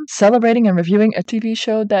I am, celebrating and reviewing a TV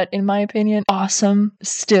show that, in my opinion, awesome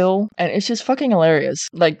still, and it's just fucking hilarious.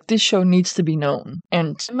 Like, this show needs to be known.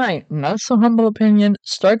 And in my not-so-humble opinion,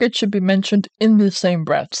 Stargate should be mentioned in the same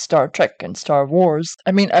breath. Star Trek and Star Wars.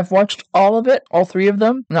 I mean, I've watched all of it, all three of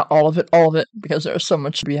them. Not all of it, because there's so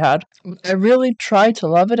much to be had. I really try to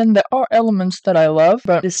love it, and there are elements that I love,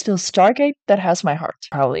 but it's still Stargate that has my heart.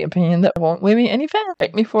 Probably an opinion that won't win me any fans.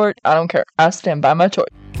 Take me for it, I don't care. I stand by my choice.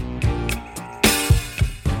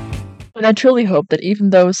 And I truly hope that even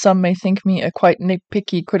though some may think me a quite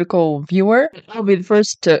nitpicky critical viewer, I'll be the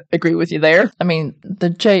first to agree with you there. I mean, the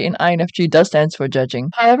J in INFG does stand for judging.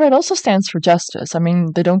 However, it also stands for justice. I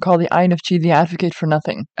mean, they don't call the INFG the advocate for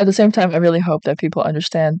nothing. At the same time, I really hope that people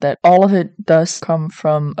understand that all of it does come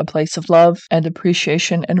from a place of love and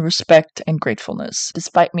appreciation and respect and gratefulness,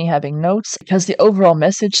 despite me having notes, because the overall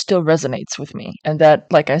message still resonates with me. And that,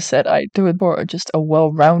 like I said, I do it for just a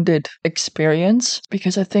well-rounded experience,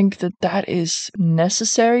 because I think that is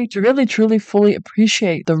necessary to really truly fully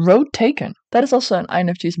appreciate the road taken. That is also an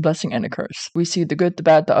INFJ's blessing and a curse. We see the good, the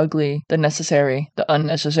bad, the ugly, the necessary, the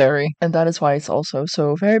unnecessary, and that is why it's also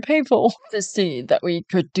so very painful to see that we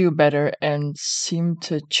could do better and seem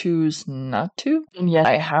to choose not to. And yet,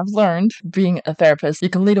 I have learned, being a therapist, you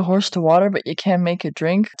can lead a horse to water, but you can't make it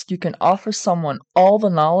drink. You can offer someone all the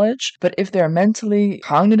knowledge, but if they're mentally,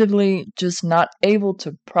 cognitively just not able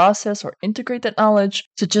to process or integrate that knowledge,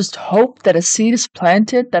 to just hope that a seed is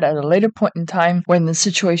planted that at a later point in time, when the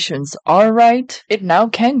situations are right, it now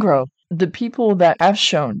can grow. the people that have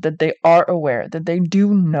shown that they are aware, that they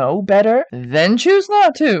do know better, then choose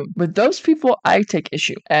not to. With those people, I take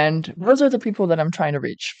issue. And those are the people that I'm trying to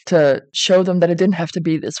reach, to show them that it didn't have to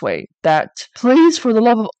be this way. That please, for the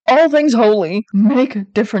love of all things holy,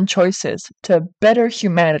 make different choices to better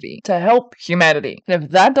humanity, to help humanity. And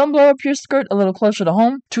if that don't blow up your skirt a little closer to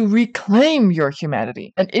home, to reclaim your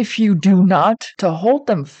humanity. And if you do not, to hold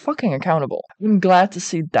them fucking accountable. I'm glad to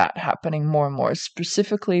see that happening more and more,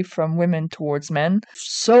 specifically from women towards men.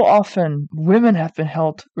 So often, women have been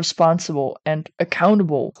held responsible and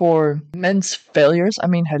accountable for men's failures. I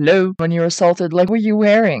mean, hello, when you're assaulted, like, what were you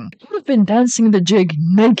wearing? You would have been dancing the jig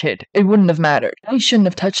naked. It wouldn't have mattered. They shouldn't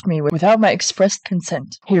have touched me without my expressed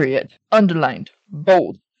consent. Period. Underlined.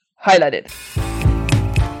 Bold. Highlighted.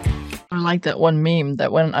 I like that one meme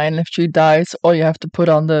that when an INFJ dies, all you have to put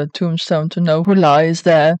on the tombstone to know who lies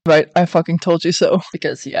there. Right, I fucking told you so.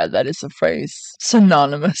 Because, yeah, that is a phrase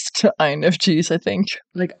synonymous to INFJs, I think.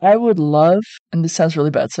 Like, I would love, and this sounds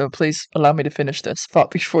really bad, so please allow me to finish this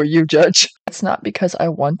thought before you judge. It's not because I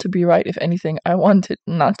want to be right. If anything, I want it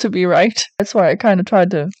not to be right. That's why I kind of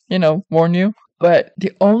tried to, warn you. But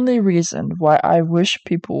the only reason why I wish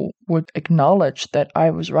people would acknowledge that I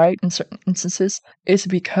was right in certain instances is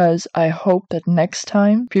because I hope that next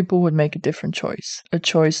time people would make a different choice. A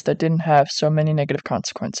choice that didn't have so many negative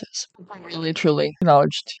consequences. I really truly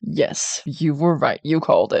acknowledged, yes, you were right, you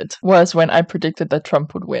called it. Was when I predicted that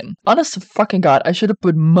Trump would win. Honest to fucking God, I should have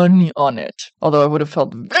put money on it. Although I would have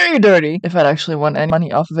felt very dirty if I'd actually won any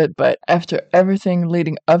money off of it. But after everything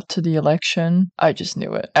leading up to the election, I just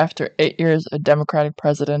knew it. After 8 years, a Democratic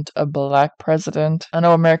president, a black president. I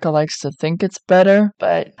know America likes to think it's better,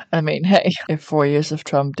 but I mean, hey, if 4 years of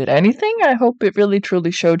Trump did anything, I hope it really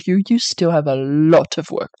truly showed you still have a lot of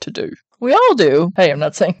work to do. We all do. Hey, I'm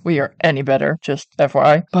not saying we are any better, just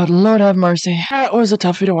FYI. But Lord have mercy, that was a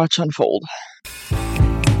toughie to watch unfold.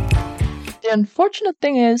 The unfortunate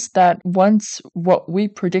thing is that once what we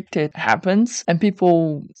predicted happens, and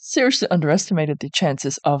people seriously underestimated the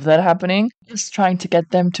chances of that happening, just trying to get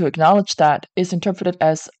them to acknowledge that is interpreted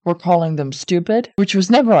as we're calling them stupid, which was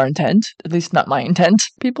never our intent, at least not my intent.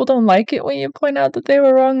 People don't like it when you point out that they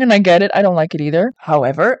were wrong, and I get it, I don't like it either.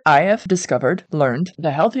 However, I have learned,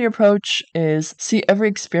 the healthy approach is see every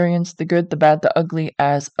experience, the good, the bad, the ugly,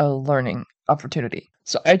 as a learning opportunity.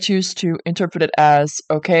 So I choose to interpret it as,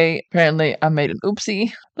 okay, apparently I made an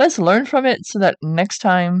oopsie. Let's learn from it so that next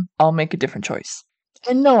time I'll make a different choice.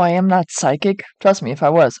 And no, I am not psychic. Trust me, if I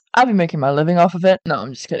was, I'd be making my living off of it. No,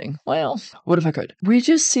 I'm just kidding. Well, what if I could? We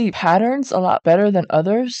just see patterns a lot better than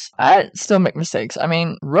others. I still make mistakes. I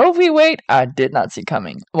mean, Roe v. Wade, I did not see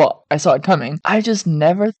coming. Well, I saw it coming. I just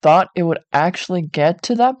never thought it would actually get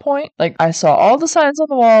to that point. Like, I saw all the signs on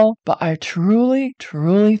the wall, but I truly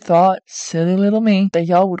thought, silly little me, that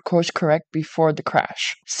y'all would course correct before the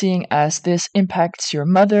crash. Seeing as this impacts your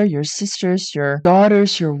mother, your sisters, your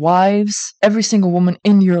daughters, your wives, every single woman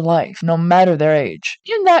in your life, no matter their age.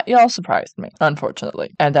 In that, y'all surprised me, unfortunately.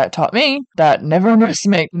 And that taught me that never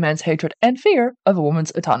underestimate men's hatred and fear of a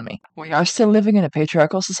woman's autonomy. We are still living in a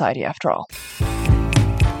patriarchal society after all.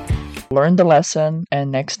 Learn the lesson,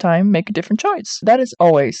 and next time make a different choice. That is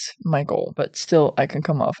always my goal, but still I can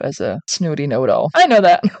come off as a snooty know-it-all. I know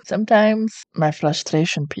that. Sometimes my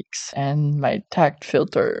frustration peaks and my tact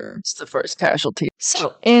filter is the first casualty.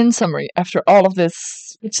 So, in summary, after all of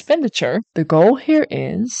this expenditure, the goal here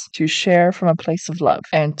is to share from a place of love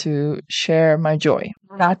and to share my joy.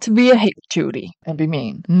 Not to be a hate Judy and be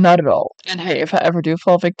mean. Not at all. And hey, if I ever do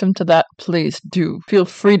fall victim to that, please do feel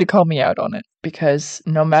free to call me out on it. Because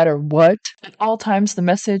no matter what, at all times the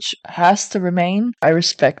message has to remain. I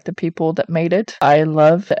respect the people that made it. I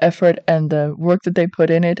love the effort and the work that they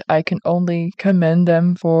put in it. I can only commend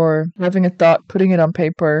them for having a thought, putting it on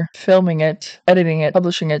paper, filming it, editing it,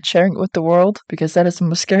 publishing it, sharing it with the world. Because that is the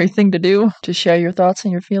most scary thing to do. To share your thoughts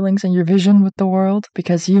and your feelings and your vision with the world.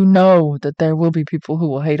 Because you know that there will be people who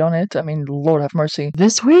will hate on it. I mean, Lord have mercy.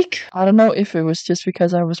 This week, I don't know if it was just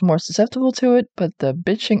because I was more susceptible to it, but the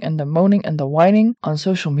bitching and the moaning and the whining on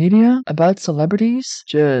social media about celebrities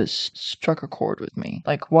just struck a chord with me.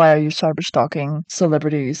 Like, why are you cyber stalking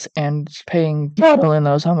celebrities and paying God only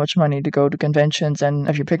knows how much money to go to conventions and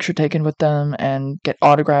have your picture taken with them and get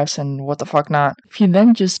autographs and what the fuck not? If you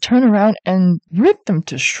then just turn around and rip them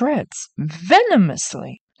to shreds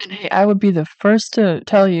venomously. And hey, I would be the first to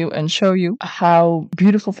tell you and show you how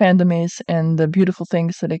beautiful fandom is and the beautiful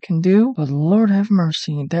things that it can do. But Lord have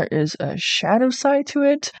mercy, there is a shadow side to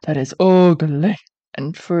it that is ugly.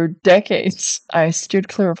 And for decades, I steered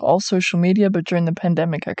clear of all social media, but during the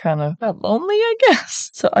pandemic, I kind of felt lonely, I guess.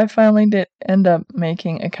 So I finally did end up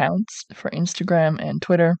making accounts for Instagram and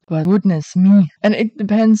Twitter. But goodness me. And it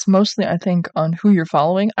depends mostly, I think, on who you're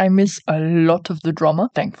following. I miss a lot of the drama,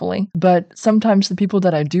 thankfully. But sometimes the people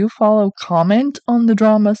that I do follow comment on the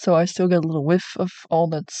drama, so I still get a little whiff of all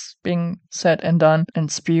that's being said and done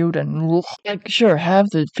and spewed and like, sure, have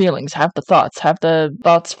the feelings, have the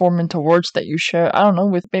thoughts form into words that you share, I don't know,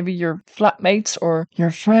 with maybe your flatmates or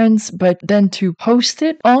your friends, but then to post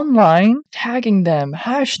it online, tagging them,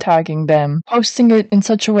 hashtagging them, posting it in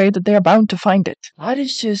such a way that they're bound to find it. That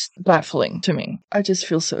is just baffling to me. I just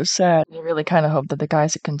feel so sad. I really kind of hope that the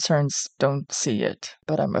guys it concerns don't see it,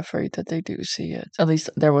 but I'm afraid that they do see it. At least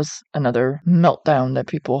there was another meltdown that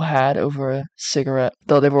people had over a cigarette,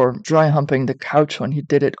 though they were dry humping the couch when he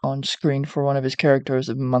did it on screen for one of his characters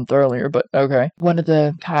a month earlier, but okay. One of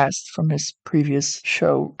the cast from his previous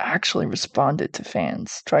show actually responded to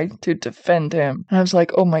fans, tried to defend him. And I was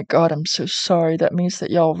like, oh my god, I'm so sorry. That means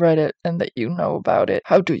that y'all read it and that you know about it.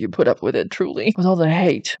 How do you put up with it, truly? With all the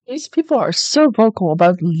hate. These people are so vocal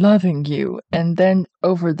about loving you, and then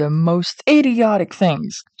over the most idiotic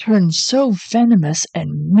things, turn so venomous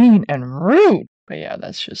and mean and rude. But yeah,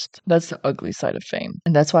 that's the ugly side of fame.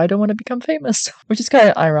 And that's why I don't want to become famous. Which is kind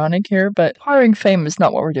of ironic here, but acquiring fame is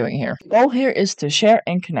not what we're doing here. The goal here is to share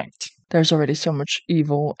and connect. There's already so much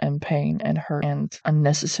evil and pain and hurt and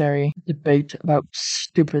unnecessary debate about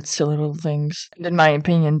stupid, silly little things. And in my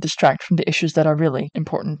opinion, distract from the issues that are really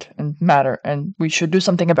important and matter and we should do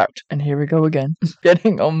something about. And here we go again.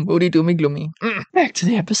 Getting all moody, doomy, gloomy. Back to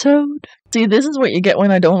the episode. See, this is what you get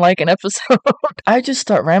when I don't like an episode. I just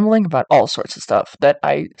start rambling about all sorts of stuff that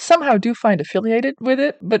I somehow do find affiliated with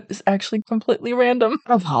it, but is actually completely random.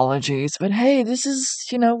 Apologies, but hey, this is,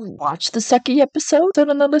 watch the sucky episode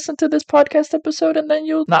and then listen to this podcast episode and then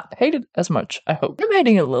you'll not hate it as much, I hope. I'm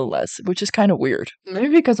hating it a little less, which is kind of weird.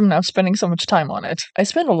 Maybe because I'm now spending so much time on it. I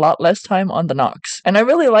spend a lot less time on the Nox, and I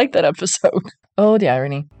really like that episode. Oh, the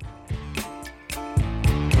irony.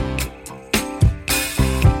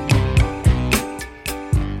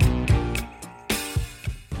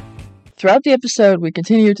 Throughout the episode, we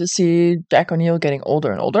continue to see Jack O'Neill getting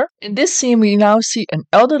older and older. In this scene, we now see an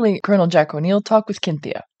elderly Colonel Jack O'Neill talk with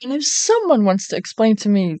Cynthia. And if someone wants to explain to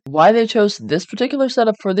me why they chose this particular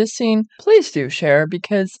setup for this scene, please do share,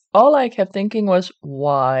 because all I kept thinking was,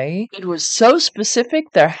 why? It was so specific,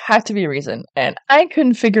 there had to be a reason, and I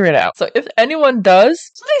couldn't figure it out. So if anyone does,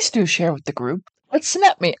 please do share with the group. What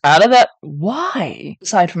snapped me out of that why,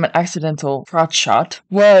 aside from an accidental crotch shot,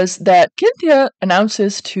 was that Cynthia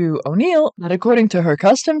announces to O'Neill that according to her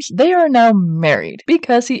customs, they are now married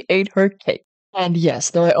because he ate her cake. And yes,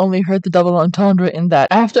 though I only heard the double entendre in that,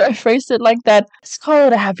 after I phrased it like that, let's call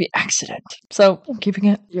it a happy accident. So, I'm keeping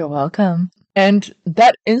it. You're welcome. And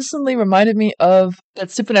that instantly reminded me of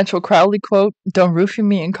that Supernatural Crowley quote, "Don't roofie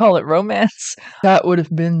me and call it romance." That would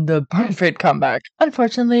have been the perfect comeback.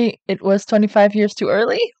 Unfortunately, it was 25 years too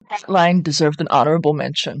early. That line deserved an honorable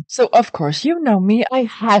mention. So, of course, you know me, I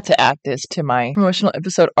had to add this to my promotional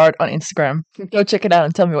episode art on Instagram. Go check it out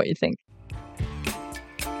and tell me what you think.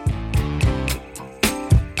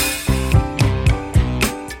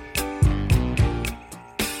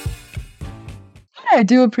 I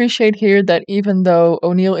do appreciate here that even though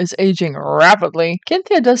O'Neill is aging rapidly,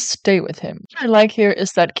 Cynthia does stay with him. What I like here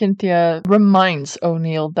is that Cynthia reminds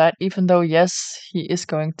O'Neill that even though, yes, he is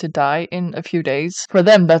going to die in a few days, for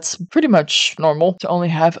them that's pretty much normal to only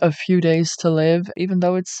have a few days to live, even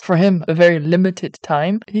though it's, for him, a very limited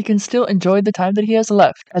time, he can still enjoy the time that he has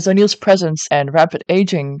left. As O'Neill's presence and rapid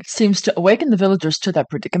aging seems to awaken the villagers to that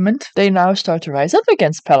predicament, they now start to rise up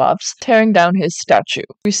against Pelops, tearing down his statue.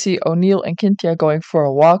 We see O'Neill and Cynthia going for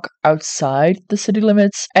a walk outside the city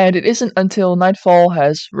limits, and it isn't until nightfall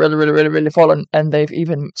has really fallen and they've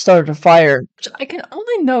even started a fire, which I can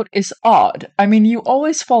only note is odd. I mean, you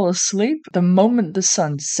always fall asleep the moment the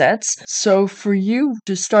sun sets, so for you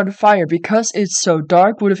to start a fire because it's so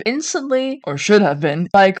dark would have instantly, or should have been,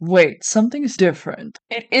 like, wait, something's different.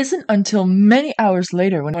 It isn't until many hours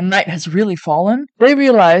later, when night has really fallen, they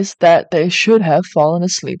realize that they should have fallen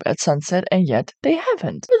asleep at sunset, and yet they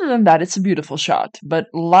haven't. Other than that, it's a beautiful shot. But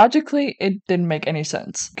logically, it didn't make any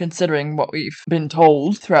sense, considering what we've been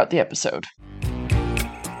told throughout the episode.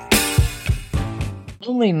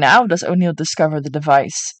 Only now does O'Neill discover the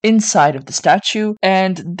device inside of the statue,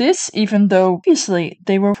 and this even though previously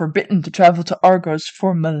they were forbidden to travel to Argos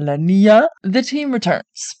for millennia, the team returns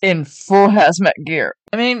in full hazmat gear.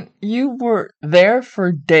 I mean, you were there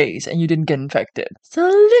for days and you didn't get infected. It's a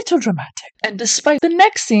little dramatic. And despite the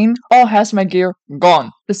next scene, all hazmat gear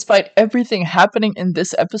gone. Despite everything happening in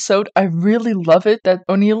this episode, I really love it that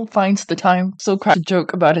O'Neill finds the time to crack a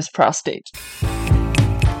joke about his prostate.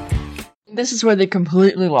 This is where they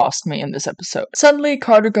completely lost me in this episode. Suddenly,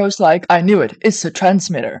 Carter goes like, I knew it, it's a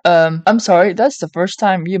transmitter. I'm sorry, that's the first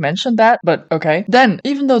time you mentioned that, but okay. Then,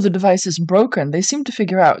 even though the device is broken, they seem to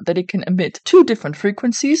figure out that it can emit 2 different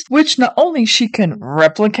frequencies, which not only she can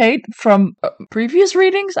replicate from previous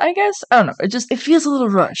readings, I guess? I don't know, it feels a little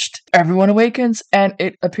rushed. Everyone awakens, and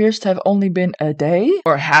it appears to have only been a day,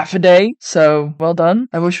 or half a day, so well done.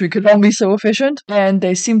 I wish we could all be so efficient. And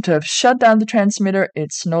they seem to have shut down the transmitter,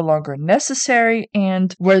 it's no longer necessary,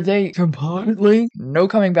 and where they completely, no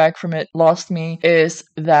coming back from it, lost me is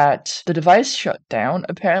that the device shut down.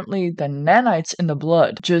 Apparently the nanites in the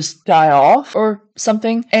blood just die off or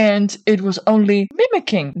something, and it was only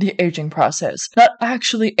mimicking the aging process, not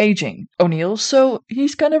actually aging O'Neill, so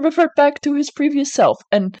he's gonna revert back to his previous self.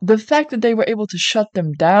 And the fact that they were able to shut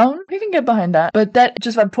them down, we can get behind that, but that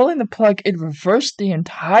just by pulling the plug, it reversed the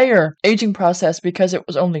entire aging process because it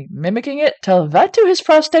was only mimicking it. Tell that to his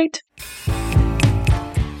prostate.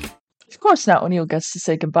 Of course, now O'Neill gets to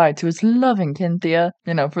say goodbye to his loving Cynthia.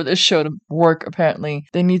 You know, for this show to work, apparently,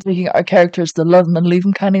 they need making our characters the love them and leave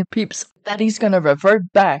them kind of peeps. That he's gonna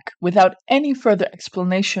revert back without any further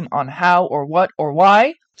explanation on how or what or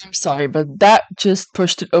why. I'm sorry, but that just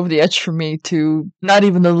pushed it over the edge for me to not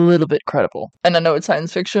even a little bit credible. And I know it's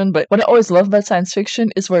science fiction, but what I always love about science fiction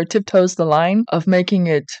is where it tiptoes the line of making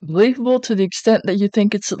it believable to the extent that you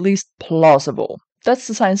think it's at least plausible. That's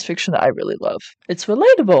the science fiction that I really love. It's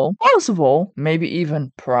relatable, plausible, maybe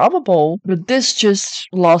even probable, but this just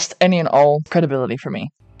lost any and all credibility for me.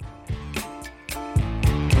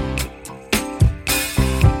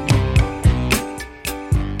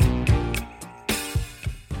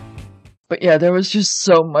 But yeah, there was just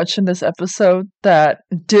so much in this episode that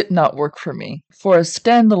did not work for me. For a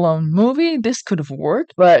standalone movie, this could have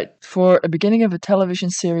worked, but for a beginning of a television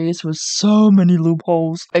series with so many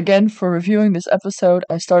loopholes, again, for reviewing this episode,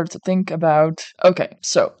 I started to think about, okay,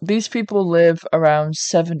 so these people live around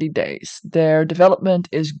 70 days. Their development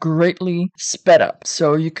is greatly sped up.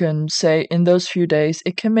 So you can say in those few days,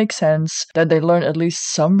 it can make sense that they learn at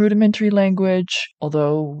least some rudimentary language,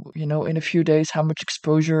 although, you know, in a few days, how much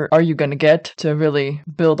exposure are you going to get to really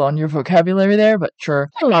build on your vocabulary there? But sure,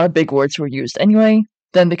 a lot of big words were used anyway.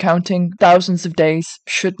 Then the counting, thousands of days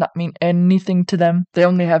should not mean anything to them. They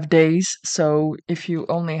only have days, so if you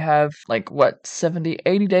only have, 70,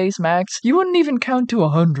 80 days max, you wouldn't even count to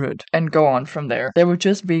 100 and go on from there. There would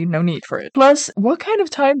just be no need for it. Plus, what kind of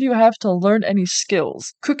time do you have to learn any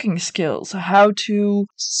skills? Cooking skills, how to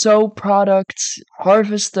sow products,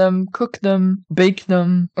 harvest them, cook them, bake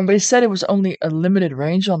them. And they said it was only a limited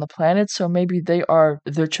range on the planet, so maybe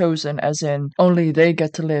they're chosen, as in only they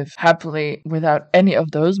get to live happily without any of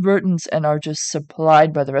those burdens and are just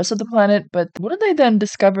supplied by the rest of the planet. But wouldn't they then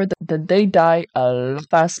discover that they die a lot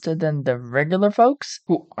faster than the regular folks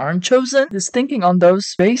who aren't chosen? Just thinking on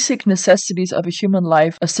those basic necessities of a human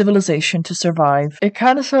life, a civilization to survive, it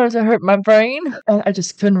kind of started to hurt my brain, and I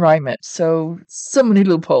just couldn't rhyme it. So many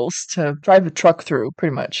loopholes to drive a truck through,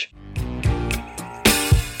 pretty much.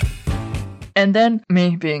 And then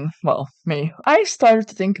me, I started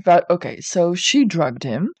to think about, okay, so she drugged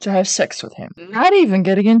him to have sex with him. Not even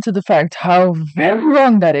getting into the fact how very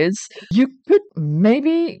wrong that is. You could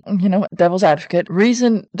maybe, devil's advocate,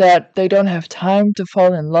 reason that they don't have time to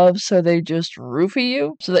fall in love, so they just roofie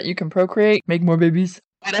you so that you can procreate, make more babies.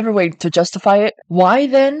 Whatever way to justify it, why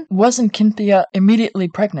then wasn't Cynthia immediately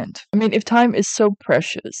pregnant? I mean, if time is so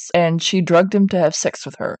precious and she drugged him to have sex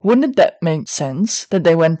with her, wouldn't that make sense that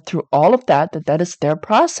they went through all of that is their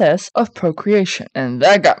process of procreation? And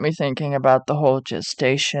that got me thinking about the whole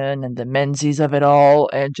gestation and the menses of it all,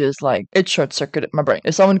 and just it short-circuited my brain.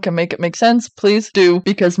 If someone can make it make sense, please do,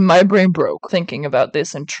 because my brain broke thinking about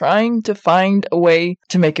this and trying to find a way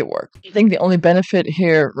to make it work. I think the only benefit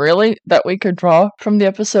here, really, that we could draw from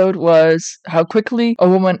the episode was how quickly a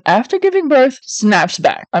woman after giving birth snaps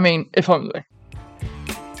back. I mean, if only.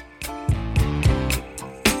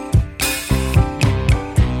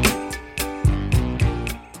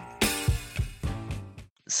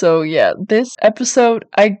 So yeah, this episode,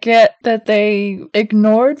 I get that they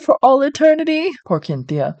ignored for all eternity. Poor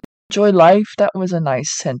Cynthia. Enjoy life, that was a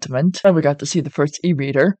nice sentiment. And we got to see the first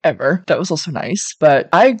e-reader ever. That was also nice. But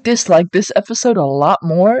I disliked this episode a lot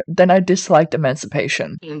more than I disliked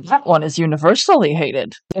Emancipation. That one is universally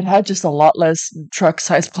hated. It had just a lot less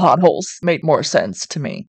truck-sized plot holes. Made more sense to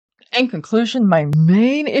me. In conclusion, my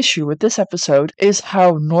main issue with this episode is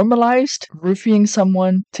how normalized roofing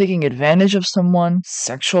someone, taking advantage of someone,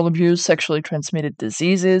 sexual abuse, sexually transmitted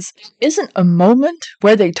diseases, isn't a moment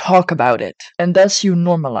where they talk about it, and thus you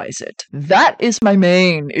normalize it. That is my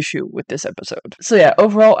main issue with this episode. So yeah,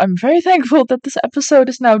 overall, I'm very thankful that this episode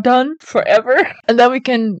is now done forever, and that we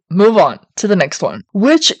can move on to the next one,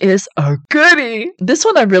 which is a goodie. This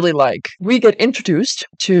one I really like. We get introduced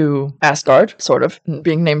to Asgard, sort of,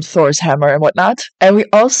 being named Thor's hammer and whatnot. And we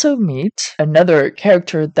also meet another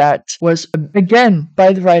character that was, again,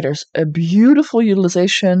 by the writers, a beautiful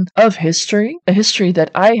utilization of history, a history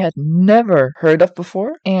that I had never heard of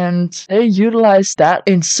before. And they utilized that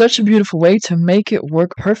in such a beautiful way to make it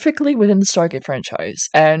work perfectly within the Stargate franchise.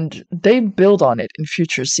 And they build on it in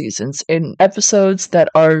future seasons, in episodes that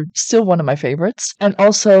are still one of my favorites, and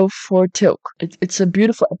also for Tilk. It's a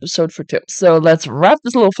beautiful episode for Tilk. So let's wrap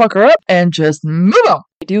this little fucker up and just move on.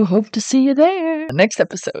 I do hope to see you there next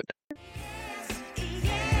episode.